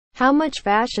How much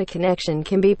fascia connection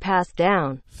can be passed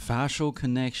down? Fascial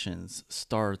connections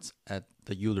starts at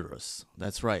the uterus.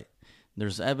 That's right.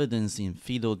 There's evidence in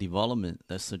fetal development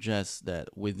that suggests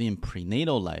that within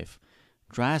prenatal life,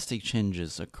 drastic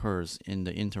changes occurs in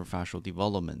the interfascial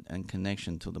development and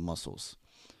connection to the muscles.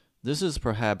 This is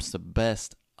perhaps the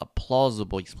best, a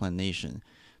plausible explanation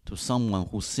to someone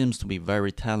who seems to be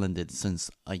very talented since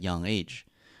a young age.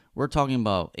 We're talking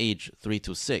about age 3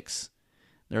 to 6.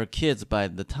 There are kids by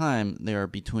the time they are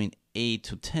between 8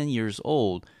 to 10 years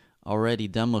old already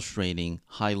demonstrating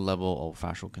high level of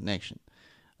fascial connection.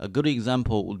 A good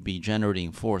example would be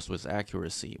generating force with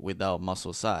accuracy without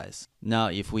muscle size. Now,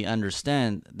 if we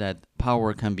understand that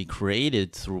power can be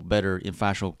created through better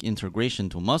fascial integration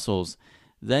to muscles,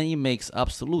 then it makes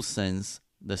absolute sense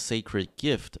the sacred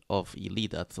gift of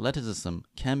elite athleticism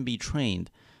can be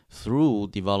trained through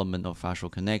development of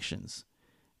fascial connections.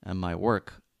 And my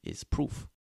work is proof.